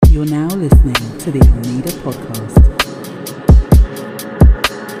You're now listening to the Almeida Podcast.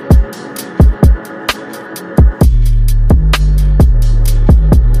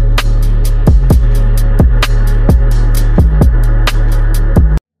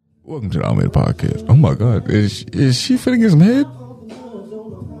 Welcome to the Almeida Podcast. Oh my God, is she finna get some head?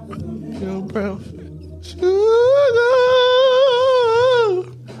 Yo, bro.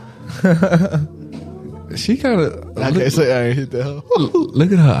 She kind of. I can't say I ain't hit that hoe.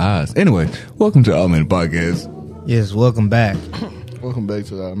 Look at her eyes. Anyway, welcome to the Almeida Podcast. Yes, welcome back. Welcome back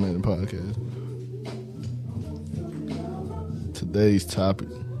to the Almeida Podcast. Today's topic: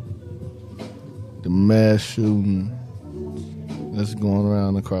 the mass shooting that's going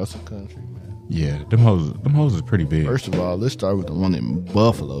around across the country. Man. Yeah, them hoes is pretty big. First of all, let's start with the one in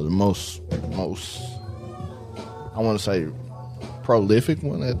Buffalo, the most I want to say prolific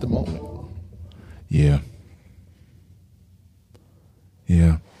one at the moment. Yeah.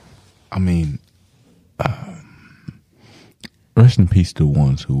 I mean, rest in peace to the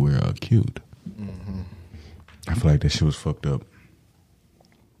ones who were killed. Mm-hmm. I feel like that shit was fucked up.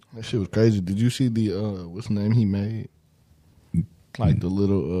 That shit was crazy. Did you see the what's the name he made? Like the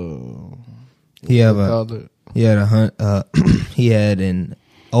little He had an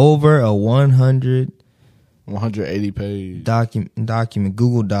over a 180 page document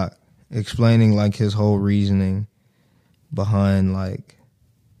Google Doc explaining like his whole reasoning behind like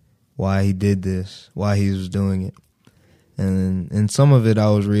why he did this, why he was doing it. And in some of it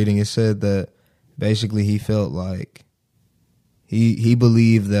I was reading, it said that basically he felt like he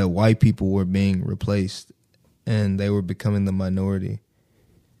believed that white people were being replaced and they were becoming the minority.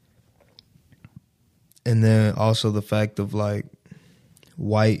 And then also the fact of like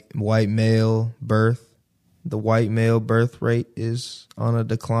white male birth. The white male birth rate is on a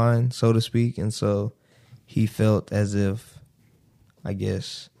decline, so to speak. And so he felt as if, I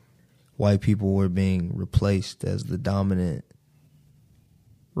guess, white people were being replaced as the dominant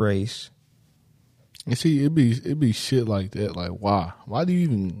race. And see, it be shit like that. Like, why? Why do you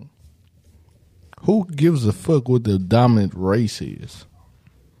even... Who gives a fuck what the dominant race is?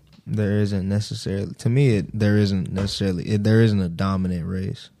 There isn't necessarily... To me, there isn't a dominant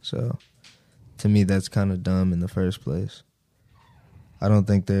race. So... To me, that's kind of dumb in the first place. I don't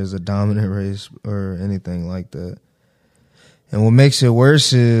think there's a dominant race or anything like that. And what makes it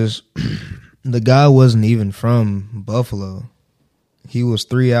worse is the guy wasn't even from Buffalo. He was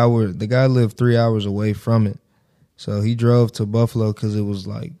 3 hours. The guy lived 3 hours away from it. So he drove to Buffalo because it was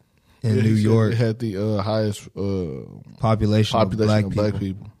like in New York. It had the highest population of black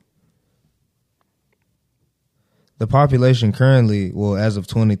people. The population currently, well, as of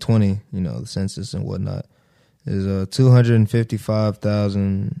 2020, the census and whatnot, is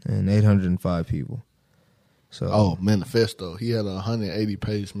 255,805 people. So, manifesto. He had a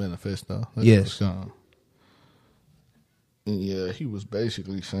 180-page manifesto. Yes. And yeah, he was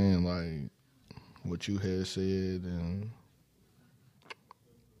basically saying like what you had said, and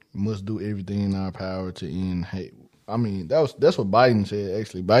we must do everything in our power to end hate. I mean, that's what Biden said,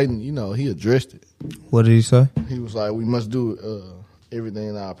 actually. Biden, he addressed it. What did he say? He was like, we must do everything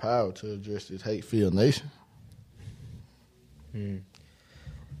in our power to address this hate-filled nation. And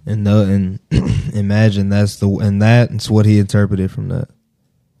imagine that's what he interpreted from that.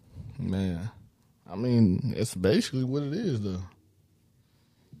 Man, I mean, it's basically what it is, though.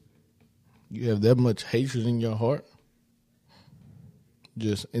 You have that much hatred in your heart.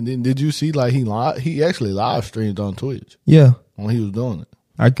 And then did you see like he actually live streamed on Twitch? Yeah, when he was doing it.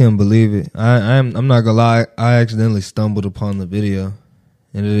 I couldn't believe it. I'm not gonna lie. I accidentally stumbled upon the video,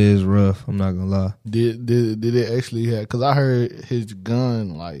 and it is rough. I'm not gonna lie. Did it actually have? Because I heard his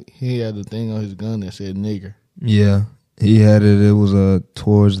gun, like he had the thing on his gun that said "nigger." Yeah, he had it. It was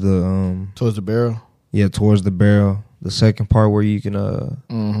towards the barrel. Yeah, towards the barrel. The second part where you can the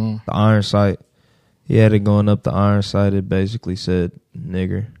iron sight. He had it going up the iron sight. It basically said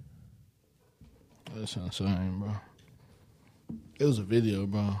 "nigger." That's insane, bro. It was a video,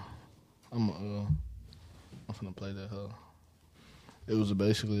 bro. I'm finna play that. It was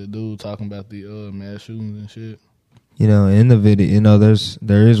basically a dude talking about the mass shootings and shit. In the video,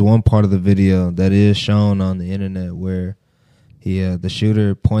 there is one part of the video that is shown on the internet where the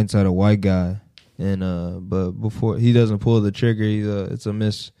shooter points at a white guy, and but before he doesn't pull the trigger,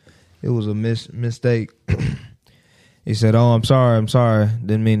 it was a mistake. He said, "Oh, I'm sorry.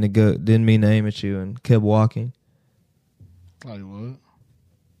 Didn't mean to aim at you," and kept walking. Like what?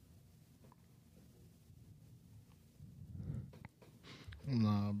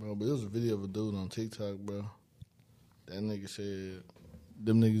 Nah, bro. But it was a video of a dude on TikTok, bro. That nigga said,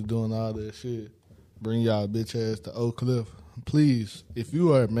 "Them niggas doing all that shit. Bring y'all bitch ass to Oak Cliff." please, if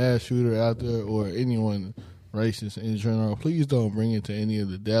you are a mass shooter out there or anyone racist in general, please don't bring it to any of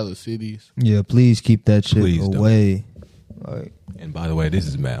the Dallas cities. Yeah, please keep that shit Please don't. away. Like, And by the way, this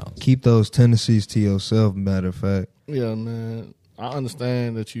is Miles. keep those tendencies to yourself. Matter of fact, Yeah, man. I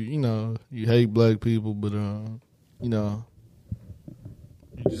understand that you hate black people, but you know,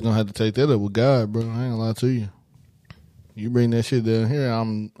 you just gonna have to take that up with God, bro. I ain't gonna lie to you. You bring that shit down here,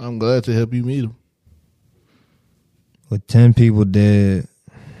 I'm glad to help you meet him. with 10 people dead,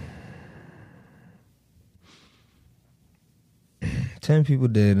 10 people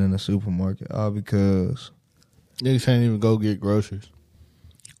dead in a supermarket, all because Niggas can't even go get groceries.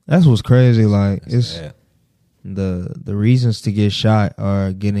 that's what's crazy. Like, That's it's sad. the reasons to get shot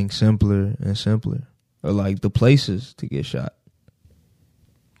are getting simpler and simpler, or like the places to get shot.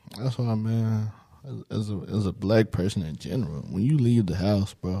 That's why, man. As a black person in general, when you leave the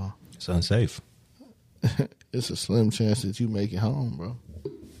house, bro, It's unsafe. it's a slim chance that you make it home, bro.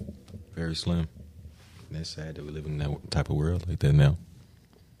 Very slim. And it's sad that we live in that type of world like that now.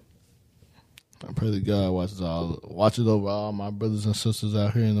 I pray that God watches over all my brothers and sisters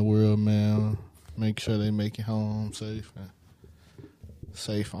out here in the world, man. Make sure they make it home safe and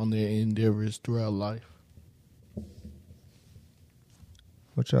safe on their endeavors throughout life.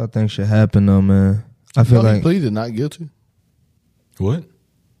 What y'all think should happen though, man? I feel He like pleaded not guilty. What?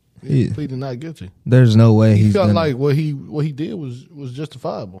 He Yeah. pleaded not guilty. there's no way He he's felt gonna, like what he did was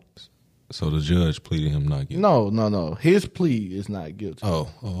justifiable. So the judge pleaded him not guilty. No. His plea is not guilty. Oh,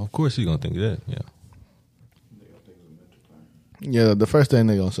 of course he's gonna think that. Yeah, Yeah, the first thing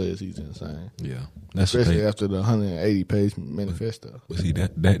they're gonna say is he's insane. yeah. That's what Especially they. after the 180-page manifesto. But see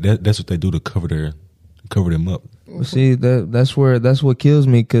that's what they do to cover them up. But see, that's what kills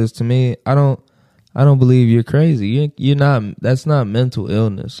me, because to me, I don't believe you're crazy. You're not. That's not mental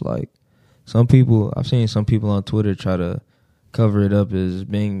illness. Like, I've seen some people on Twitter try to cover it up as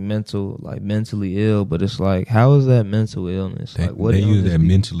being mentally ill, but it's like, how is that mental illness? They, Like, what they use illness that do you-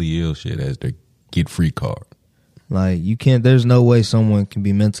 mentally ill shit as their get free card. Like, you can't. There's no way someone can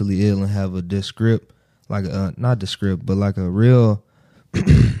be mentally ill and have a descript, like not descript, but like a real,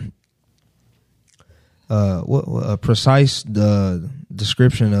 a precise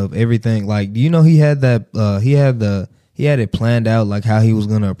description of everything. Like, do you know he had that? He had it planned out, like how he was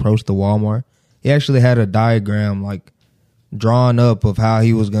gonna approach the Walmart. He actually had a diagram like drawn up of how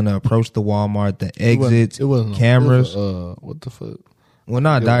he was gonna approach the Walmart, the exits, It wasn't cameras. What the fuck? Well,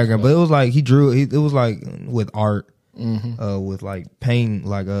 not It was diagram, like- but it was like he drew. It was like with art, Mm-hmm. with like paint,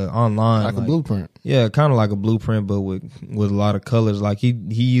 like online, Like a blueprint. Yeah, kind of like a blueprint, but with a lot of colors. Like he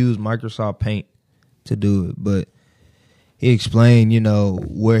used Microsoft Paint to do it, but he explained,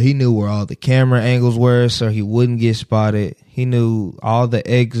 where he knew where all the camera angles were, so he wouldn't get spotted. He knew all the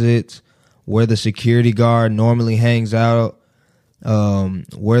exits, where the security guard normally hangs out,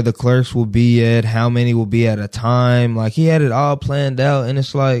 where the clerks will be at, how many will be at a time. Like, he had it all planned out, and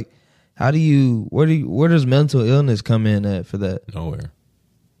it's like, where does mental illness come in at for that? Nowhere.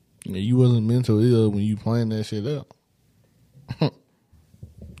 Yeah, you wasn't mental ill when you planned that shit out.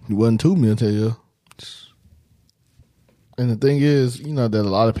 You wasn't too mental ill. And the thing is, that a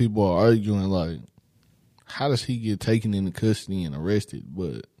lot of people are arguing, like, how does he get taken into custody and arrested,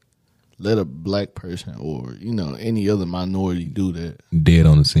 but let a black person or, any other minority do that? Dead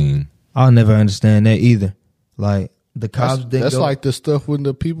on the scene. I'll never understand that either. Like, the cops didn't That's go like the stuff with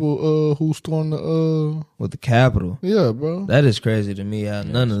the people who stormed the with the Capitol. yeah, bro. That is crazy to me. How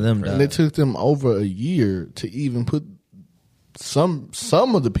none of them And it died. took them over a year to even put some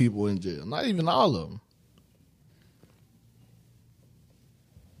of the people in jail. Not even all of them.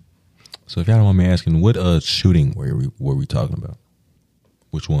 So if y'all don't mind me asking, what shooting were we talking about?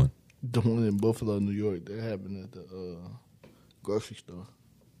 Which one? The one in Buffalo, New York, that happened at the grocery store.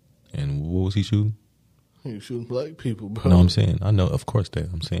 And what was he shooting? He was shooting black people, bro. No, I'm saying, I know, of course that.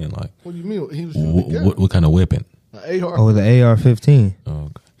 I'm saying, like, What do you mean? He was shooting a gun. what kind of weapon? An AR. Oh, the AR-15. Oh,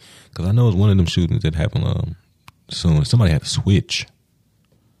 okay. Because I know it's one of them shootings that happened soon. Somebody had to switch.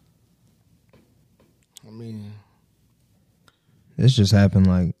 I mean, This just happened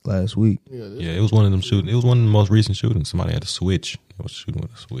like last week. yeah. Yeah, it was one of them shootings. It was one of the most recent shootings. Somebody had to switch. It was shooting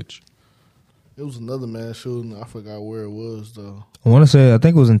with a switch. It was another mass shooting. I forgot where it was, though. I want to say, I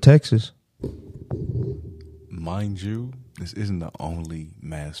think it was in Texas. Mind you, this isn't the only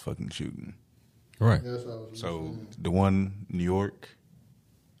mass fucking shooting. Right. That's what I was So the one in New York,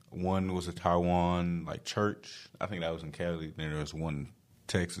 one was a Taiwan church. I think that was in Cali. Then there was one in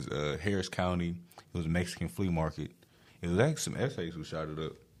Texas, Harris County. It was a Mexican flea market. It was actually some essays who shot it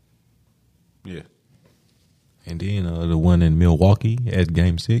up. Yeah. And then the one in Milwaukee at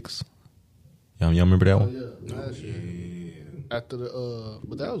Game 6. Y'all remember that one? yeah, last year. After the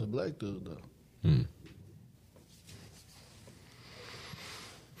but that was a black dude though. Hmm.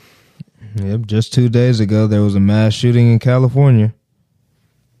 Yep, just 2 days ago there was a mass shooting in California.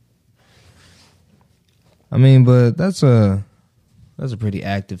 I mean, but that's a pretty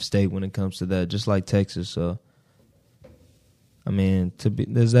active state when it comes to that, just like Texas. So, I mean,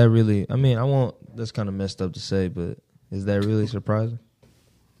 is that really? I mean, that's kind of messed up to say, but is that really surprising?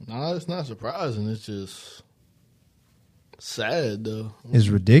 No, it's not surprising. It's just sad though. It's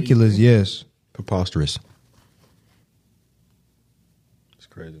ridiculous. Yes. Preposterous. It's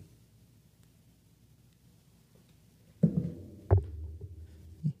crazy.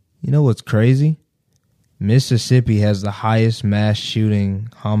 You know what's crazy? Mississippi has the highest mass shooting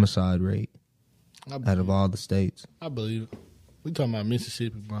homicide rate out of all the states. I believe it. We talking about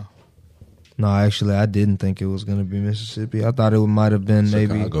Mississippi, bro. No, actually, I didn't think it was going to be Mississippi. I thought it might have been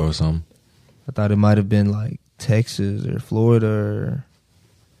maybe Chicago or something. I thought it might have been like Texas or Florida or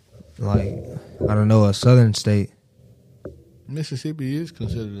like, I don't know, a southern state. Mississippi is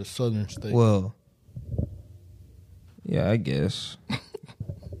considered a southern state. Well, yeah, I guess.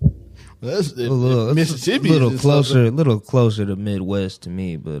 That's Mississippi a little closer to Midwest to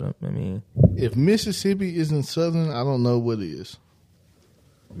me, but I mean, if Mississippi isn't southern, I don't know what is.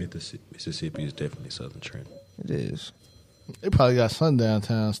 Mississippi is definitely southern trend. it is. They probably got sundown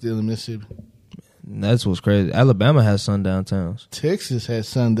towns still in Mississippi. And that's what's crazy. Alabama has sundown towns. Texas has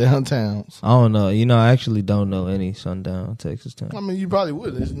sundown towns. I don't know. You know, I actually don't know any sundown Texas towns. I mean, you probably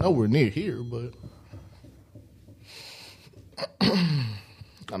would. It's nowhere near here, but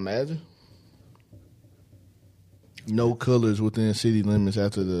imagine no colors within city limits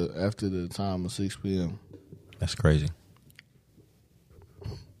after the time of 6 p.m. That's crazy.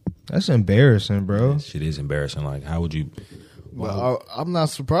 That's embarrassing, bro. That shit is embarrassing. Like, how would you? Well, I'm not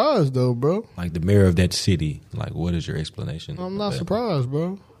surprised though, bro. Like the mayor of that city. Like, what is your explanation? I'm not surprised,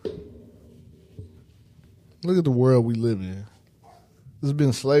 bro. Look at the world we live in. There's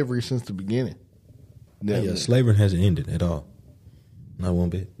been slavery since the beginning. Yeah, slavery hasn't ended at all. Not one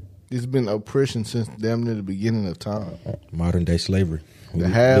bit. It's been oppression since damn near the beginning of time. Modern day slavery. The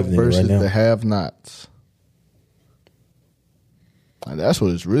have versus the have-nots. And that's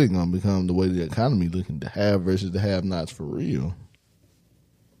what it's really going to become, the way the economy looking. The have versus the have-nots for real.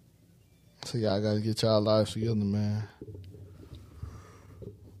 So y'all got to get y'all lives together, man.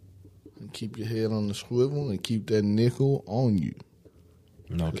 And keep your head on the swivel and keep that nickel on you.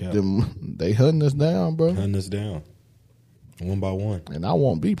 No cap. They hunting us down, bro. Hunting us down. One by one. And I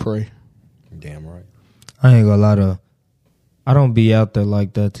won't be prey. Damn right. I ain't gonna lie to. I don't be out there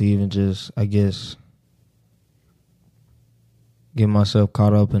like that to even just, I guess, get myself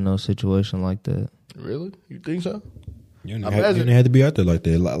caught up in no situation like that. Really? You think so? You didn't have to be out there like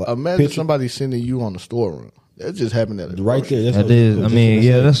that. Like, imagine somebody sending you on the store run. That just happened at a right there. That is. I mean,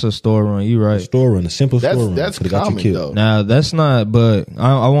 yeah, that's a store run. You right. A store run, a simple store run. That's Could've got you common killed. though. Now that's not. But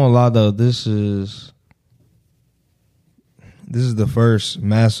I won't lie though. This is the first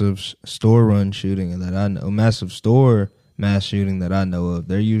massive store run shooting that I know. Massive store mass shooting that I know of.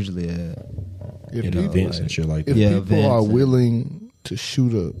 They're usually at Events and shit like that. If people are willing to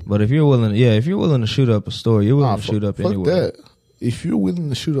shoot up. But if you're willing to shoot up a store, you're willing to shoot up fuck anywhere. That. If you're willing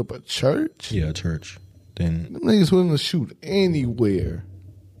to shoot up a church, Yeah, a church. Then them niggas willing to shoot anywhere.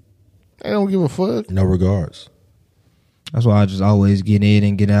 They don't give a fuck. no regards. That's why I just always get in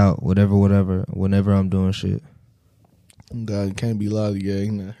and get out, whatever, whenever I'm doing shit. God, you can't be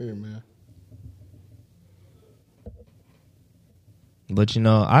lollygagging out here, man. But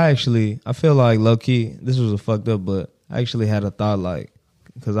I feel like low key, this was a fucked up, but I actually had a thought like,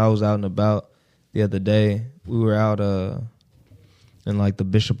 because I was out and about the other day. We were out in like the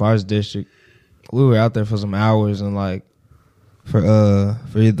Bishop Arts District. We were out there for some hours, and like for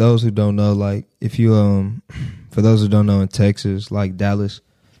those who don't know, like if you for those who don't know, in Texas, like Dallas,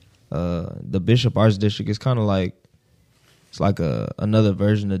 the Bishop Arts District is kind of like, it's like another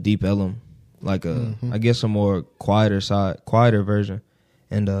version of Deep Ellum, like I guess a more quieter version.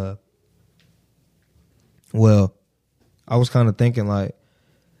 And well, I was kind of thinking like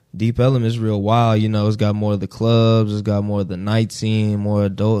Deep Ellum is real wild, it's got more of the clubs, it's got more of the night scene, more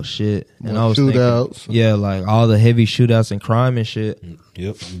adult shit. And I was shootouts. Thinking, yeah, like all the heavy shootouts and crime and shit.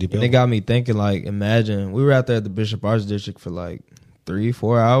 Yep. Deep It got me thinking, like, imagine we were out there at the Bishop Arts District for like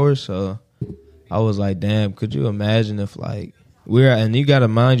 3-4 hours. So I was like, damn, could you imagine if like and you got to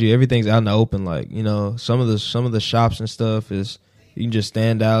mind you, everything's out in the open. Like, some of the shops and stuff is, you can just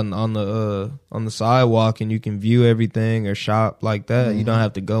stand out on the sidewalk and you can view everything or shop like that. Mm-hmm. You don't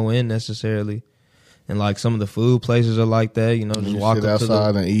have to go in necessarily. And like some of the food places are like that. Just walk sit up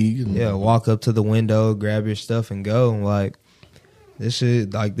outside to and eat. Walk up to the window, grab your stuff and go. And like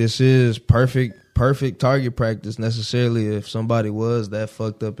This is perfect target practice necessarily if somebody was that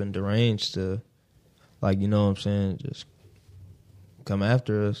fucked up and deranged to, like, you know what I'm saying, just come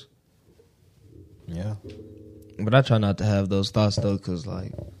after us. Yeah. But I try not to have those thoughts though, cause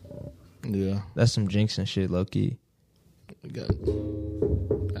like, Yeah. that's some jinxing shit, low key. We got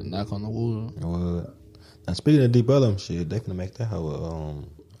knock on the wood. Well, now speaking of deep Ellum shit, they finna make that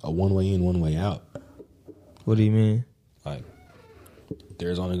a one way in, one way out. What do you mean? Like,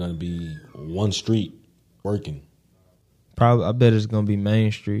 there's only gonna be one street working. Probably, I bet it's gonna be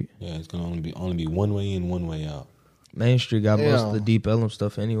Main Street. Yeah, it's gonna only be one way in, one way out. Main Street got most of the Damn. deep Ellum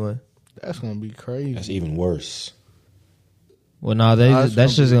stuff anyway. That's gonna be crazy. That's even worse. Well, no, It's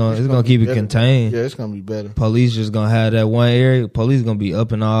gonna keep be it better. contained. Yeah, it's gonna be better. Police just gonna have that one area. Police gonna be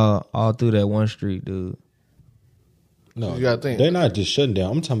up and all through that one street, dude. No, You gotta think. they're not just shutting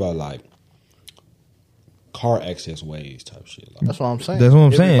down. I'm talking about like car access ways type shit. Like, That's what I'm saying. That's what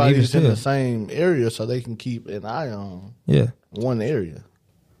I'm saying, even Everybody's in still. the same area, so they can keep an eye on Yeah, one area.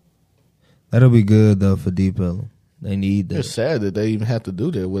 that'll be good though for deep Ellum. They need that. It's sad that they even have to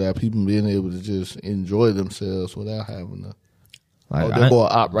do that without people being able to just enjoy themselves without having to. Like, They'll go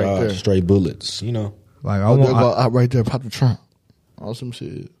op right there. Stray bullets, you know. I They'll go want. op right there, pop the trunk. On some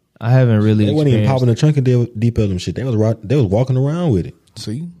shit. I haven't really. They wasn't even experienced- popping the trunk of deep Ellum shit. They was walking around with it.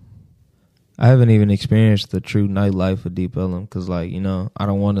 See? I haven't even experienced the true nightlife of deep Ellum because, like, you know, I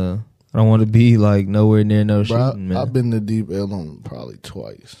don't want to be like nowhere near no Bro, shooting, man. I've been to Deep Ellum probably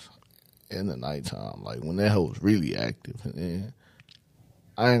twice in the nighttime, like when that hoe was really active. And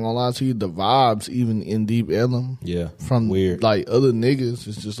I ain't gonna lie to you, the vibes even in Deep Ellum Yeah, from weird. like other niggas,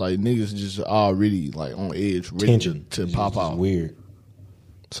 it's just like niggas just already like on edge, ready Tension to It's pop just out. Weird.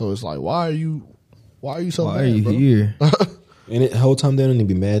 So it's like, why are you so Why mad, are you bro? here? And the whole time they don't even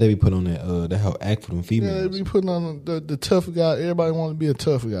be mad. They be put on that whole act for them Yeah, females. they be putting on the tough guy. Everybody want to be a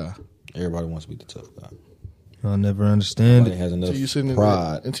tough guy. Everybody wants to be the tough guy. I'll never understand Nobody it. has enough Until you sitting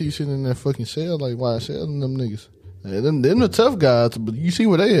pride. until you sitting in that fucking cell, like why selling them niggas? And them the tough guys, but you see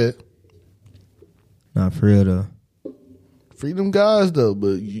where they at. Not for real though. Free them guys though,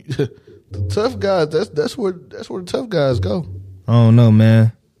 but the tough guys, that's where the tough guys go. I don't know,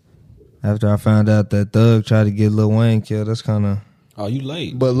 man. After I found out that Thug tried to get Lil Wayne killed, that's kind of. Oh, you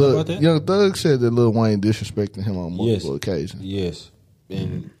late. But How look, about that? Young Thug said that Lil Wayne disrespecting him on multiple Yes. occasions. Yes.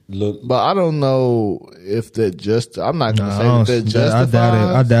 And look, But I don't know if that just. I'm not gonna say that I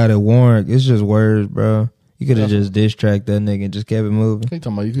justifies. doubt it warrant. It's just words, bro. You could have just diss tracked that nigga and just kept it moving. He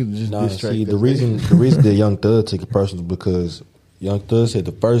talking about you could just nah, distract see, that the nigga. reason that Young Thug took it personal was because Young Thug said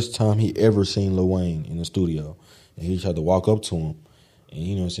the first time he ever seen Lil Wayne in the studio, and he tried to walk up to him, and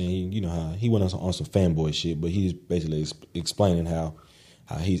you know what I'm saying, you know how he went on some fanboy shit, but he's basically explaining how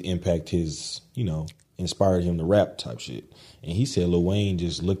he's impacted his, you know, inspired him to rap type shit, and he said Lil Wayne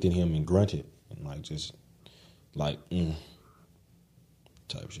just looked at him and grunted and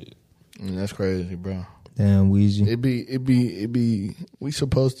type shit. That's crazy, bro. Damn, Weezy. It be. We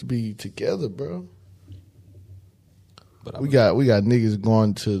supposed to be together, bro. But We got niggas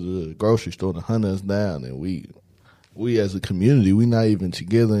going to the grocery store to hunt us down, and we as a community, we not even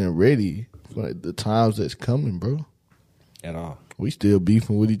together and ready for the times that's coming, bro. at all We still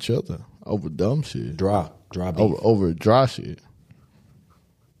beefing with each other over dumb shit, dry beef, over dry shit.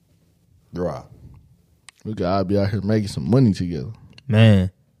 dry. We gotta be out here making some money together.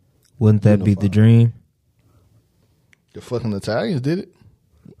 Man, wouldn't that be the dream? The fucking Italians did it.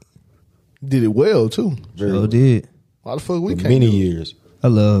 Did it well too. Very Sure did. Why the fuck we for can't many do it? years. I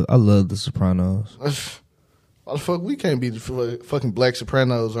love The Sopranos. Why the fuck we can't be the fucking Black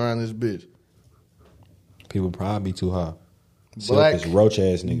Sopranos around this bitch? People probably be too high. Black- Selfish, roach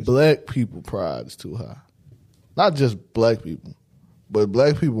ass niggas. Black people pride is too high. Not just black people, but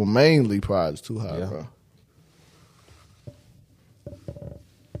black people mainly pride is too high, Yeah. bro.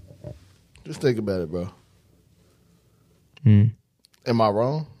 Just think about it, bro. Hmm. Am I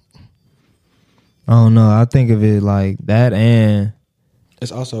wrong? I don't know. I think of it like that, and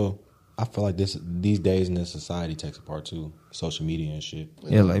It's also, I feel like these days in this society takes a part too. Social media and shit.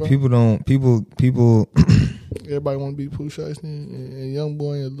 yeah, like bro. people. Everybody want to be Pooh Shiesty and Young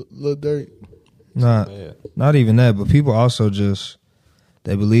Boy and Lil Durk. Bad. Not even that, but people also just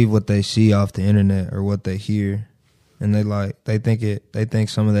they believe what they see off the internet or what they hear, and they think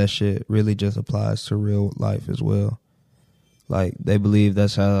some of that shit really just applies to real life as well. Like they believe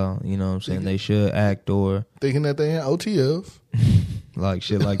that's how, you know what I'm saying, they should act, or Thinking that they in OTF. like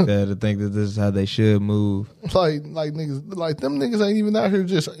shit like that, to think that this is how they should move. Like niggas, like them niggas ain't even out here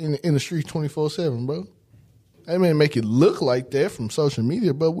just in the streets 24/7, bro. They may make it look like that from social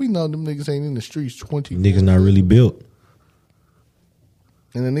media, but we know them niggas ain't in the streets 20. Niggas not really built.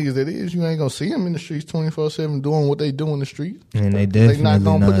 And the niggas that is, you ain't gonna see them in the streets 24/7 doing what they do in the streets. And they definitely not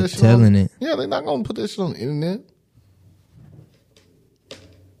gonna put not that shit telling on, it. Yeah, they not gonna put that shit on the internet.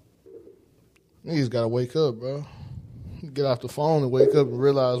 Niggas gotta wake up, bro. Get off the phone and wake up and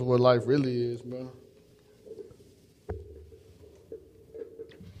realize what life really is, bro.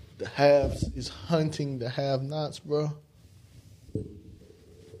 The haves is hunting the have-nots, bro.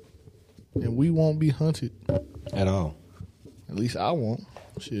 And we won't be hunted. At all. At least I won't.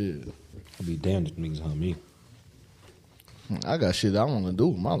 Shit. I'll be damned if niggas hunt me. I got shit I want to do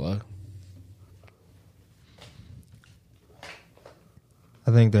with my life.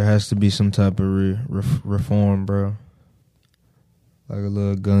 I think there has to be some type of reform, bro. Like a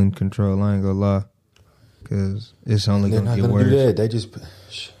little gun control. I ain't gonna lie, because it's only They're gonna not get gonna worse. do that. They just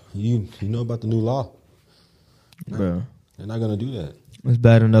you know about the new law, Bro. They're not gonna do that. It's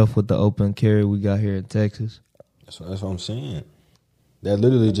bad enough with the open carry we got here in Texas. That's what I'm saying. That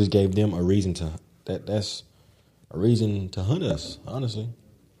literally just gave them a reason to. That's a reason to hunt us, honestly.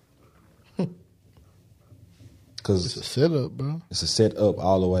 Because It's a setup, bro. it's a set up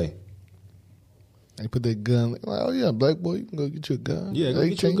all the way. They put that gun, like, oh yeah, black boy, you can go get your gun. Yeah, go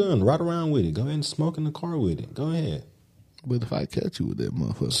get your 18. gun. Ride around with it. Go ahead and smoke in the car with it. Go ahead. But if I catch you with that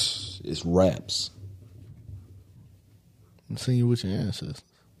motherfucker, It's raps. I'm seeing you with your ancestors.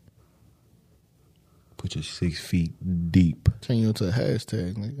 Put you 6 feet deep. Turn you into a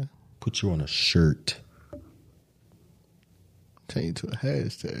hashtag, nigga. Put you on a shirt. Turn you into a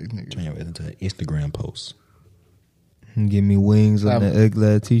hashtag, nigga. Turn you into an Instagram post. Give me wings on Have- the Ugg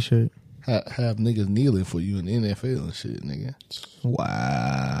Lad t-shirt. Have niggas kneeling for you in the NFL and shit, nigga.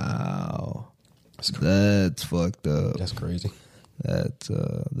 Wow. That's fucked up. That's crazy. That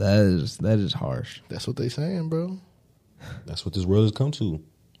is harsh. That's what they saying, bro. That's what this world has come to.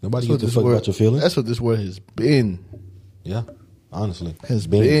 Nobody That's what gives a this fuck world- about your feelings. That's what this world has been. Yeah, honestly. Has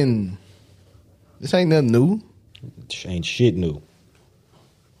been. This ain't nothing new. Ain't shit new.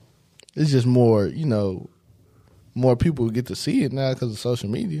 It's just more, more people get to see it now because of social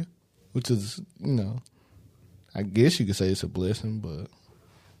media, which is, I guess you could say it's a blessing, but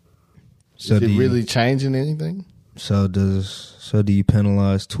So is do it you, really changing anything? So do you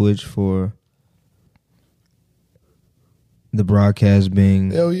penalize Twitch for the broadcast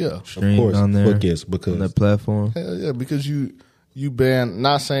being Hell yeah. Of streamed course. on there Fuck yes, on because that platform? Hell yeah, because you ban,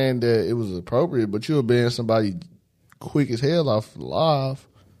 not saying that it was appropriate, but you'll ban somebody quick as hell off live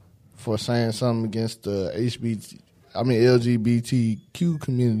for saying something against the LGBTQ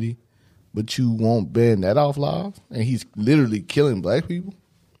community, but you won't ban that off live, and he's literally killing black people.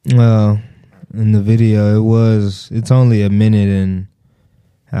 Well, in the video, it's only a minute and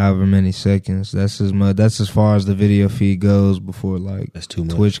however many seconds. That's as far as the video feed goes before that's too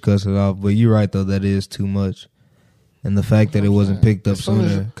much. Twitch cuts it off. But you're right though, that is too much. And the fact that it wasn't picked up As soon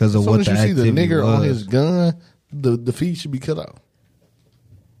as sooner because of as soon what as the you see the activity nigger was. on his gun, the feed should be cut off.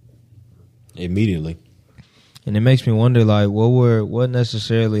 Immediately. And it makes me wonder, like, what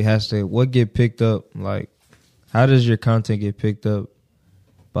necessarily what get picked up? Like, how does your content get picked up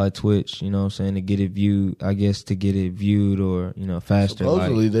by Twitch? You know what I'm saying? To get it viewed, I guess to get it viewed or, faster.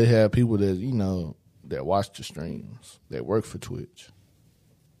 Supposedly they have people that, that watch the streams, that work for Twitch.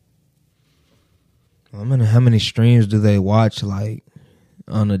 I mean, how many streams do they watch, like,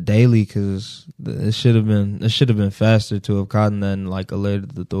 on a daily? Because it should have been faster to have caught that and, like,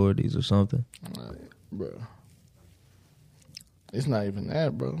 alerted the authorities or something. Bro. It's not even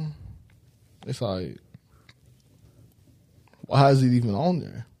that, bro. It's like, why is it even on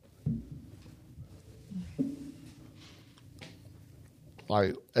there?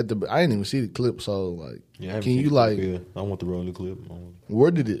 Like, I didn't even see the clip, so, like, can you, like, I want the roll the clip.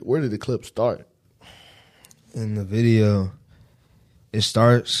 where did the clip start? In the video, it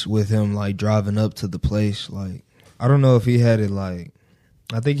starts with him, like, driving up to the place. Like, I don't know if he had it, like,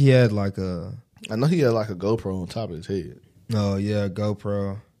 I think he had, like, I know he had, like, a GoPro on top of his head. oh, yeah,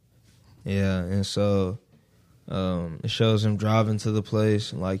 GoPro. Yeah, and so it shows him driving to the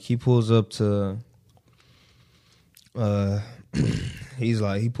place. Like, he pulls up to,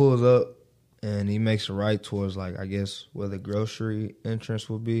 he pulls up and he makes a right towards, like, I guess where the grocery entrance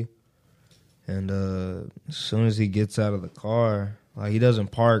would be. And as soon as he gets out of the car, like, he doesn't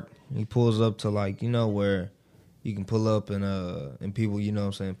park. He pulls up to, like, where you can pull up and people,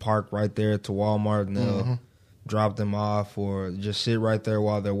 park right there to Walmart and they'll drop them off or just sit right there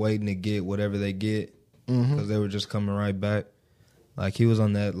while they're waiting to get whatever they get because they were just coming right back. Like, he was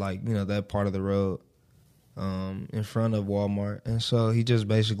on that, like, that part of the road in front of Walmart. And so he just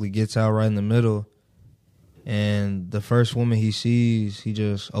basically gets out right in the middle. And the first woman he sees, he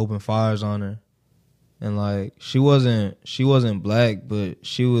just open fires on her. and like she wasn't black, but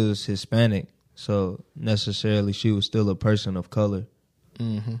she was Hispanic, so necessarily she was still a person of color.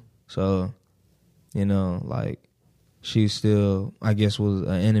 Mm-hmm. So, you know, like she still, I guess, was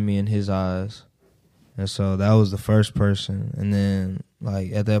an enemy in his eyes. And so that was the first person. And then,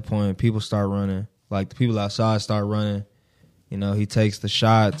 like, at that point, people start running. Like, the people outside start running. You know, he takes the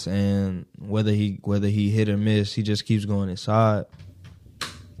shots, and whether he hit or miss, he just keeps going inside.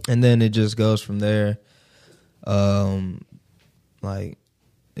 And then it just goes from there. Like,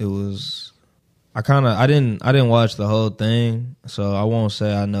 it was... I didn't watch the whole thing, so I won't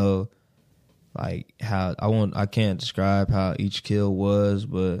say I know, like, how... I can't describe how each kill was,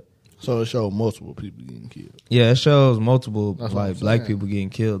 but... So it showed multiple people getting killed. Yeah, it shows multiple That's what like I'm black saying. people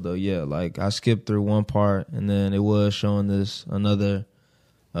getting killed though. Yeah, like I skipped through one part and then it was showing this another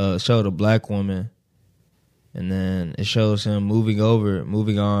showed a black woman, and then it shows him moving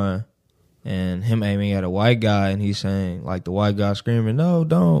on, and him aiming at a white guy, and he's saying, like, the white guy screaming, "No,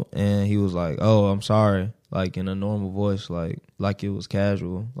 don't!" And he was like, "Oh, I'm sorry," like in a normal voice, like it was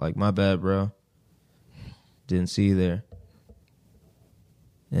casual, like, "My bad, bro. Didn't see you there."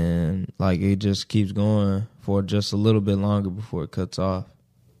 And, like, it just keeps going for just a little bit longer before it cuts off.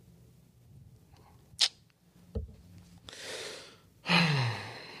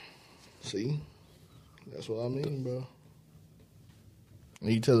 See? That's what I mean, bro.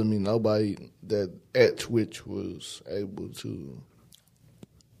 And you telling me nobody that at Twitch was able to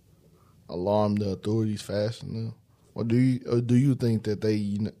alarm the authorities fast enough? Or do you think that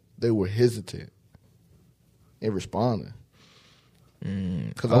they were hesitant in responding?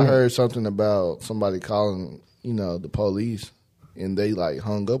 Because I heard something about somebody calling, the police, and they like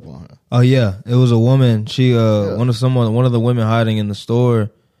hung up on her. Oh yeah, it was a woman. She one of the women hiding in the store.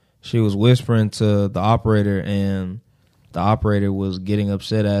 She was whispering to the operator, and the operator was getting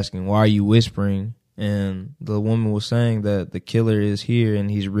upset, asking, "Why are you whispering?" And the woman was saying that the killer is here and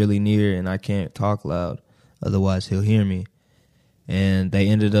he's really near, and I can't talk loud, otherwise he'll hear me. And they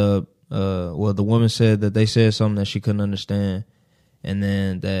ended up. The woman said that they said something that she couldn't understand. And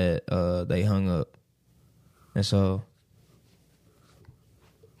then that they hung up. And so...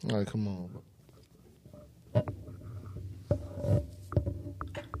 All right, come on.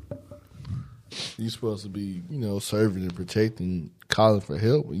 You supposed to be, serving and protecting, calling for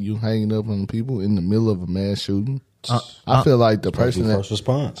help, and you hanging up on people in the middle of a mass shooting. I feel like the person first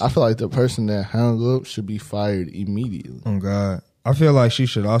response. I feel like the person that hung up should be fired immediately. Oh, God. I feel like she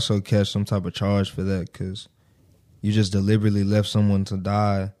should also catch some type of charge for that, because... You just deliberately left someone to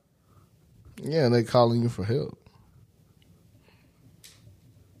die. Yeah, and they calling you for help.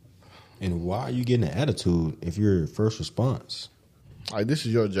 And why are you getting an attitude if you're first response? Like, this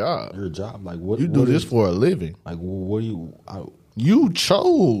is your job. Your job, like what You do this for a living. Like, what do you? You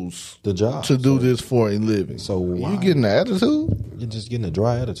chose The job to do this for a living. So why? You getting an attitude? You're just getting a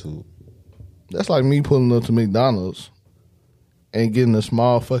dry attitude. That's like me pulling up to McDonald's and getting a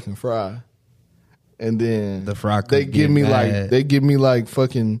small fucking fry. And then The fry they could give get me mad. like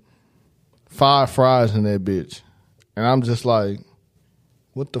fucking 5 fries in that bitch, and I'm just like,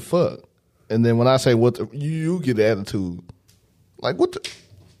 what the fuck? And then when I say you get the attitude, like what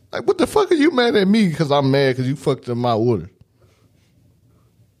the fuck are you mad at me because I'm mad because you fucked up my order?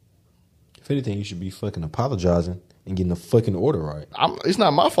 If anything, you should be fucking apologizing and getting the fucking order right. It's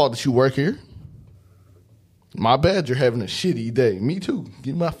not my fault that you work here. My bad, you're having a shitty day. Me too.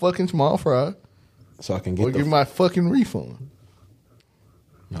 Give me my fucking small fry. So I can Or get give me my fucking refund.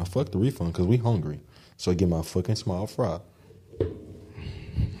 No, fuck the refund because we hungry. So get my fucking small fry. I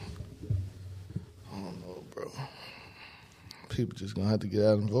don't know, bro. People just gonna have to get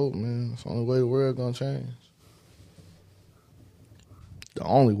out and vote, man. It's the only way the world gonna change. The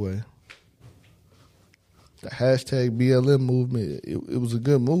only way. The hashtag BLM movement, it was a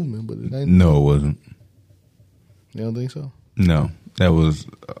good movement, but it ain't. No, it wasn't. You don't think so? No, that was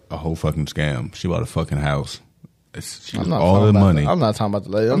a whole fucking scam. She bought a fucking house. She was I'm not all talking the about money. I'm not talking about the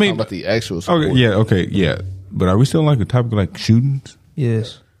lady. I'm talking about the actual support. Okay, yeah. But are we still like the topic of like shootings?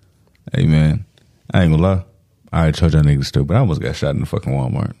 Yes. Hey man, I ain't gonna lie. I already told y'all niggas too, but I almost got shot in the fucking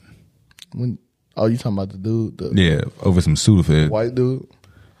Walmart. You talking about the dude? Yeah, over some Sudafed. White dude?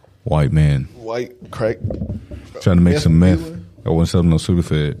 White man White crack? trying to make some meth. dealer? I wasn't selling no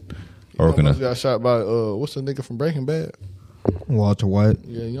Sudafed. Or Almost got shot by what's the nigga from Breaking Bad? Walter White.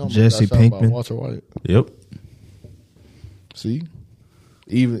 Yeah, you almost Jesse got shot by Pinkman. Walter White. Yep. See,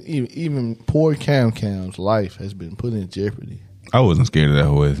 even poor Cam's life has been put in jeopardy. I wasn't scared of that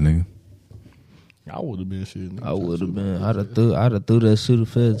whole ass nigga. I would have been shit. Nigga. I would have been. I'd have threw that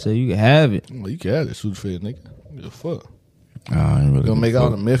Sudafed and said, "You can have it." Well, you can have that Sudafed, nigga. Give a fuck. I ain't really You gonna make give a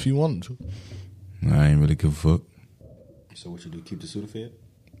all the fuck. meth you wanted to. I ain't really give a fuck. So what you do? Keep the Sudafed?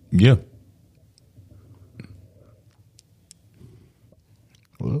 Yeah.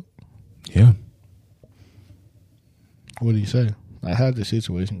 Well, Yeah. what do you say? Like, how'd the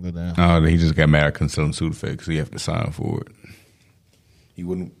situation go down? Oh, he just got mad I couldn't sell him Sudafed because he have to sign for it. He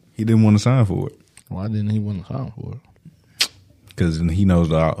didn't want to sign for it. Why didn't he want to sign for it? Because he knows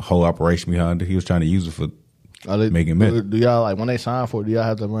the whole operation behind it. He was trying to use it for making meth. Do y'all, like, when they sign for it, do y'all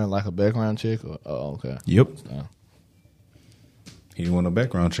have to run, like, a background check? Or, oh, okay. Yep. Yeah. He didn't want a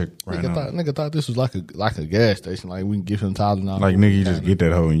background check right now. Nigga thought this was like a gas station. Like, we can give him $1,000. Like, nigga, you just get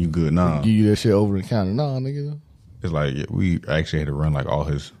that hoe and you good. Nah. Give you that shit over the counter. Nah, nigga. It's like we actually had to run like all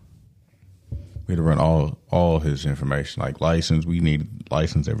his. We had to run all his information, like license. We needed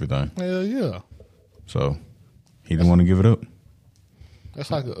license, everything. Hell yeah. So he didn't want to give it up,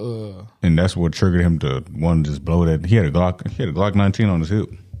 That's like and that's what triggered him to want to just blow that. He had a Glock 19 on his hip,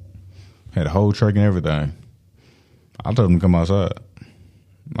 had a whole truck and everything. I told him to come outside,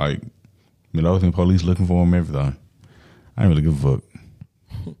 like Midlothian police looking for him, everything. I didn't really give a fuck.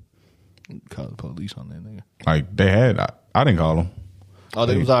 call the police on that nigga. Like they had, I didn't call them. Oh,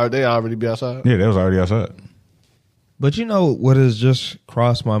 they already be outside? Yeah, they was already outside. But you know what has just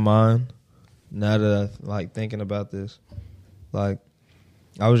crossed my mind now that I like thinking about this? Like,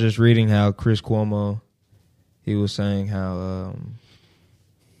 I was just reading how Chris Cuomo, he was saying how,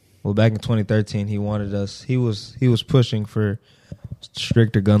 well, back in 2013, he wanted us, he was pushing for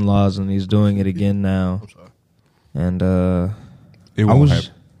stricter gun laws, and he's doing it again now. I'm sorry. And It won't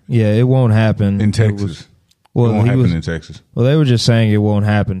happen yeah, it won't happen in Texas. Well, it won't happen in Texas. Well, they were just saying it won't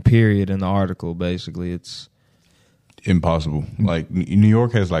happen, period, in the article, basically. It's impossible. Like, New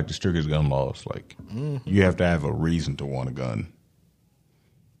York has, like, the strictest gun laws. Like, you have to have a reason to want a gun.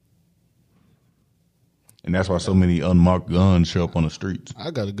 And that's why so many unmarked guns show up on the streets.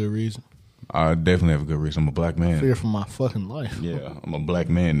 I got a good reason. I definitely have a good reason. I'm a black man. Fear for my fucking life. Yeah, I'm a black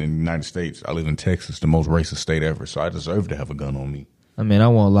man in the United States. I live in Texas, the most racist state ever, so I deserve to have a gun on me. I mean, I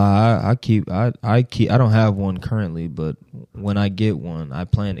won't lie. I don't have one currently, but when I get one, I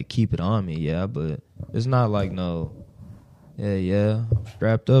plan to keep it on me. Yeah, but it's not like no. Yeah, I'm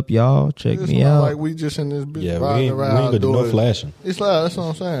strapped up, y'all. Check It's me not out. like we just in this bitch Yeah, we riding ain't around gonna do no doing- flashing. It's like, that's what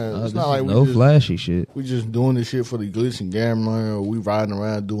I'm saying. It's not like no we just, flashy shit. we just doing this shit for the glitz and gambling, or we riding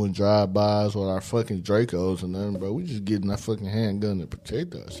around doing drive-bys with our fucking Dracos and nothing, bro. We just getting our fucking handgun to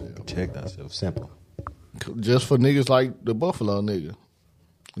protect ourselves. Protect ourselves. Simple. Just for niggas like the Buffalo nigga.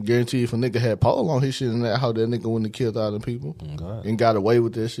 I guarantee if a nigga had pole on his shit and that, how that nigga wouldn't have killed all them people God. and got away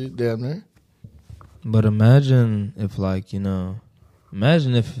with that shit down there. But imagine if, like, imagine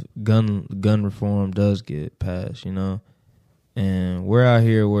if gun reform does get passed, and we're out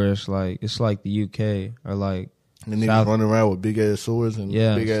here where it's like the UK or like And niggas South, running around with big ass swords and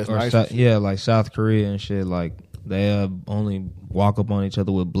big ass or knives. like South Korea and shit. Like they only walk up on each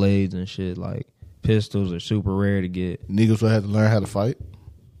other with blades and shit. Like pistols are super rare to get. Niggas would have to learn how to fight.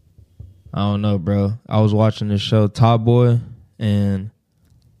 I don't know, bro. I was watching this show Top Boy, and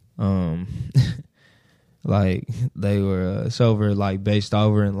like they were it's over like based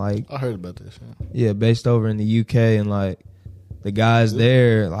over in like I heard about this. based over in the UK, and like the guys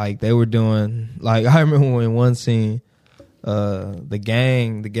there, like they were doing like I remember in one scene, the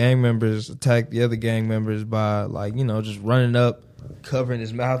gang members attacked the other gang members by like just running up, covering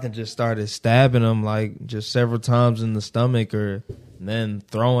his mouth, and just started stabbing him like just several times in the stomach, or and then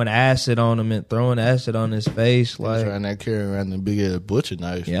throwing acid on him and throwing acid on his face. Like Trying to carry around the big ass butcher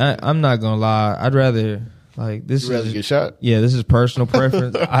knife. yeah, I'm not gonna lie. I'd rather like this. You rather is get shot? Yeah, this is personal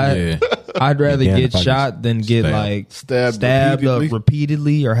preference. I'd rather Yeah, get shot than get stabbed. like Stabbed up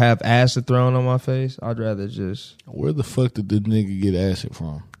repeatedly or have acid thrown on my face. I'd rather just Where the fuck did this nigga get acid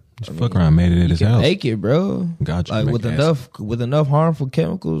from? Just fuck around, made it at his can house. make it, bro. Gotcha. Like Make with acid. enough harmful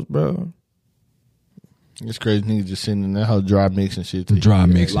chemicals, bro. It's crazy niggas just sitting in that whole dry mix and shit. Dry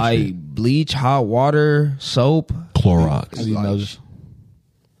mix. Like bleach, hot water, soap. Clorox. You know, just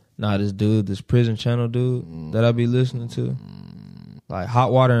Nah, this prison channel dude that I be listening to. Like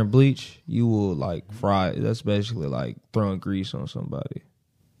hot water and bleach, you will like fry it. That's basically like throwing grease on somebody.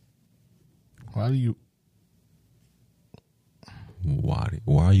 why do you? Why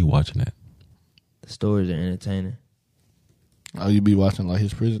are you watching that? The stories are entertaining. Oh, you be watching like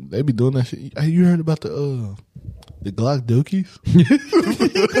his prison? They be doing that shit. Hey, you heard about the Glock dookies?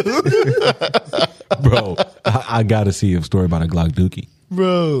 Bro, I gotta see a story about a Glock Dookie.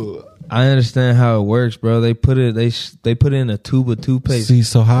 Bro, I understand how it works, bro. They put it in a tube of toothpaste. See,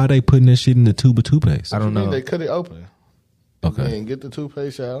 so how are they putting this shit in the tube of toothpaste? I don't know. They cut it open. Okay. And get the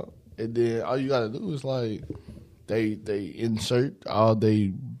toothpaste out, and then all you gotta do is like they insert all they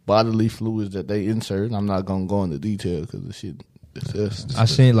bodily fluids that they insert. I'm not gonna go into detail because the shit. I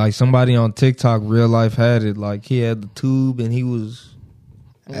seen like somebody on TikTok, real life had it. Like he had the tube and he was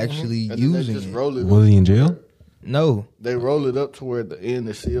actually And then they using just it. roll it. Was he in jail? No, They roll it up to where the end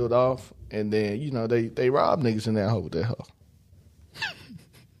is sealed off, and then they rob niggas in that hole with that hoe.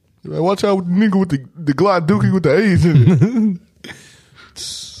 Like, watch out with the nigga with the Glock Dookie with the A's in it.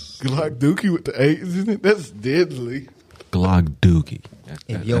 Glock Dookie with the A's in it. That's deadly. Glock Dookie.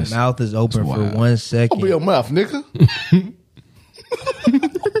 if your mouth is open for wild. 1 second, Open your mouth, nigga.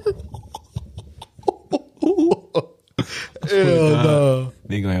 Hell no.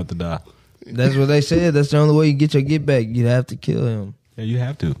 They gonna have to die. that's what they said. That's the only way you get your get back. You'd have to kill him. Yeah, you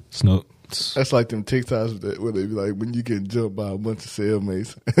have to. Snow. That's like them TikToks where they be like, when you get jumped by a bunch of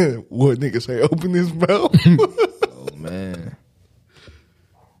cellmates, what nigga say, open his mouth, Oh man,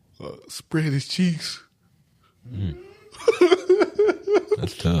 spread his cheeks.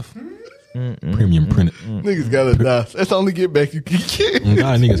 That's tough. Premium printed. Niggas gotta die. That's the only get back you can get.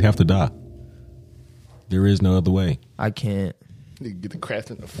 God, niggas have to die. There is no other way. I can't. Nigga get the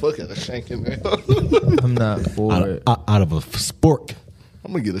crafting the fuck out of shanking man. I'm not for Out it. of a spork.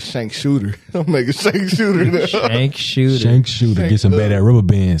 I'm gonna get a shank shooter. I'm gonna make a shank shooter now. Shank shooter, Shank shooter. Get some bad rubber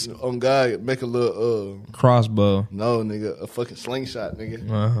bands. On God, make a little crossbow. no nigga, a fucking slingshot, nigga.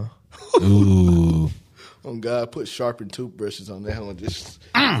 Uh-huh. Ooh. On God, put sharpened toothbrushes on that one. Just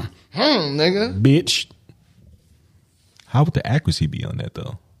nigga. Bitch. How would the accuracy be on that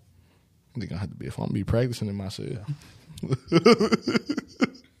though? Nigga gonna have to be if I'm gonna be practicing it myself.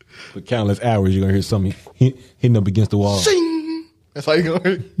 For countless hours, you're gonna hear something hitting up against the wall. Shing. That's how you gonna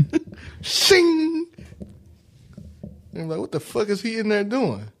hear. Shing. And I'm like, what the fuck is he in there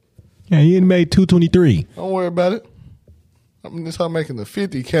doing? Yeah, he ain't made 223. Don't worry about it. I mean, that's how I'm making a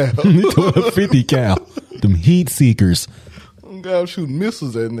 50 cal. 50 cal. Them heat seekers. I'm God, I'm shooting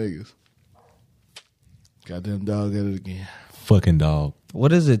missiles at niggas. Goddamn dog at it again. Fucking dog. What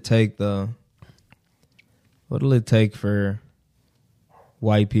does it take though? What'll it take for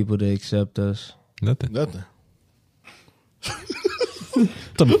white people to accept us? Nothing. Nothing. What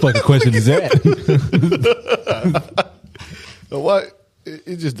type of fucking question is that? The white,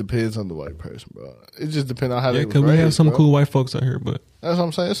 it just depends on the white person, bro. It just depends on how Yeah, they because was we have raised, some bro. cool white folks out here, but That's what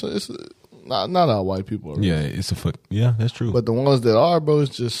I'm saying. It's not all white people. Are yeah, it's a fuck. Yeah, that's true. But the ones that are, bro,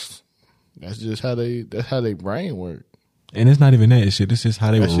 it's just that's how they brain work. And it's not even that shit. It's just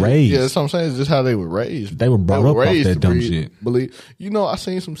how they That were shit- raised. Yeah, that's what I'm saying. It's just how they were raised. They were brought up off raised that to dumb shit. Believe, I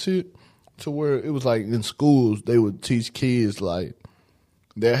seen some shit to where it was like in schools they would teach kids like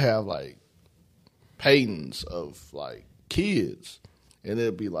they have like paintings of like kids, and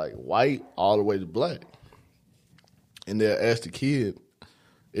it'd be like white all the way to black, and they'll ask the kid,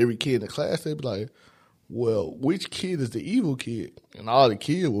 every kid in the class, they'd be like, "Well, which kid is the evil kid?" And all the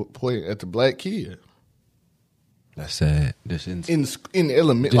kids would point at the black kid. That's sad. This In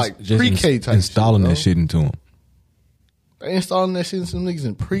element, like pre-K type installing shit, that shit into them. They installing that shit into some niggas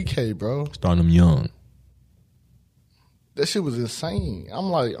in pre-K, bro. Starting them young. That shit was insane. I'm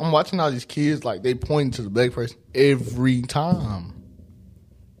watching all these kids, like, they pointing to the black person every time.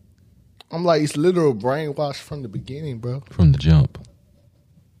 I'm like, it's literal brainwash from the beginning, bro. From the jump.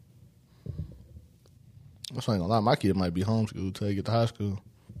 That's why I ain't gonna lie. My kid might be homeschooled till they get to high school.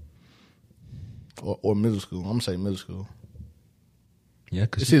 Or middle school. I'm gonna say middle school. Yeah,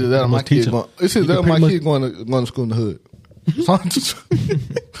 because It's either that or my kid going. It's either that or my kid going to school in the hood.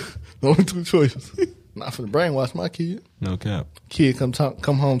 The only two choices. Not for the brainwash my kid. No cap. Kid come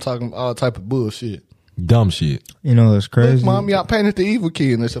home talking all type of bullshit. Dumb shit. You know it's crazy. Look, mom, y'all painted the evil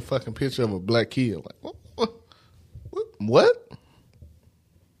kid, and it's a fucking picture of a black kid. I'm like, what?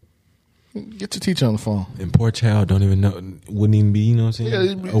 Get your teacher on the phone. And poor child don't even know, wouldn't even be, you know what I'm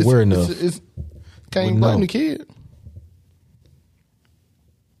saying, aware enough. Can't Wouldn't blame know. the kid.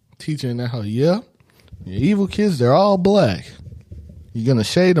 Teacher in that house, yeah. Your evil kids, they're all black. You're going to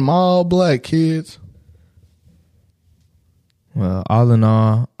shade them all black kids. Well, all in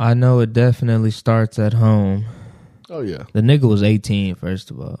all, I know it definitely starts at home. Oh, yeah. The nigga was 18,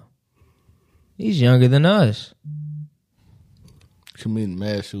 first of all. He's younger than us. Committing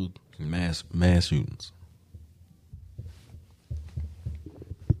mass shooting. Mass shootings.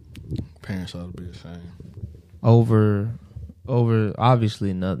 Parents ought to be ashamed. Over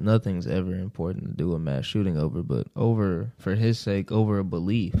obviously nothing's ever important to do a mass shooting over, but over, for his sake, over a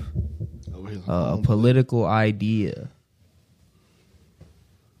belief, Over his a own political idea.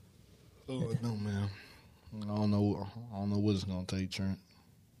 Oh, no, man. I don't know what it's gonna take, Trent.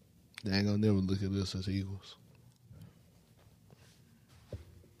 They ain't gonna never look at us as equals.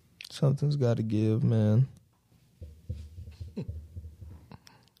 Something's got to give, man.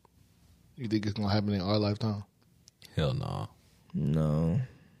 You think it's gonna happen in our lifetime? Hell no. No.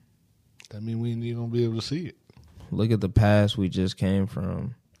 That mean we ain't even gonna be able to see it. Look at the past we just came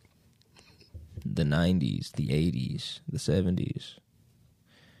from. The 90s, the 80s, the 70s.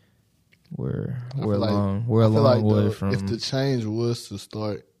 We're a long way from. If the change was to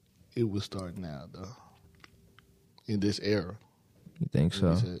start, it would start now, though. In this era. You think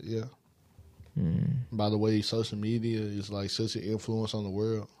so? Yeah. By the way, social media is like such an influence on the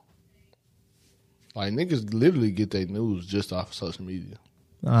world. Like niggas literally get their news just off of social media.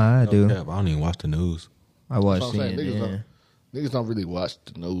 I do. I don't even watch the news. I watch That's what I'm saying. CNN. Niggas don't really watch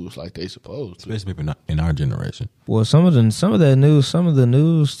the news like they supposed to. Especially people in our generation. Well, some of the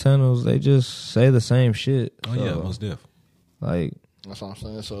news channels, they just say the same shit. Oh yeah, most def. Like, That's what I'm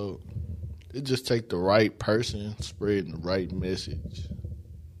saying. So it just take the right person spreading the right message,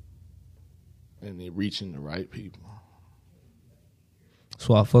 and it reaching the right people.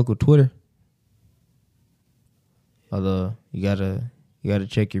 so I fuck with Twitter. Although you gotta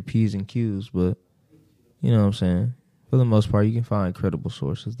check your P's and Q's, but you know what I'm saying. For the most part, you can find credible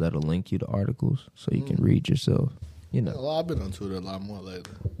sources that'll link you to articles so you can read yourself. You know. Well, I've been on Twitter a lot more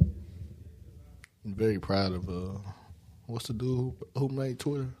lately. I'm very proud of what's the dude who made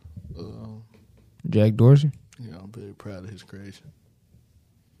Twitter? Jack Dorsey. Yeah, I'm very proud of his creation.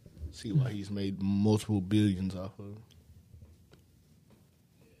 See why he's made multiple billions off of it.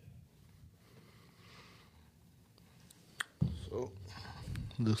 So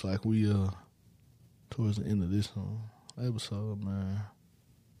looks like we towards the end of this episode, man.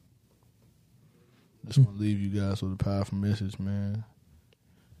 Just want to leave you guys with a powerful message, man.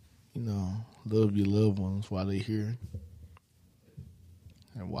 You know, love your loved ones while they're here.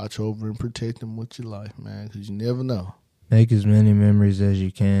 And watch over and protect them with your life, man, because you never know. Make as many memories as you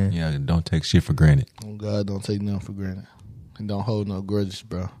can. Yeah, don't take shit for granted. Oh, God, don't take nothing for granted. And don't hold no grudges,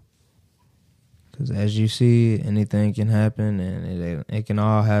 bro. Because as you see, anything can happen, and it can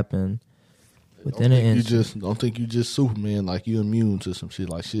all happen within an instant. Don't think you just Superman, like you immune to some shit.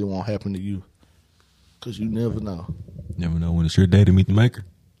 Like shit won't happen to you. Because you never know. Never know when it's your day to meet the maker.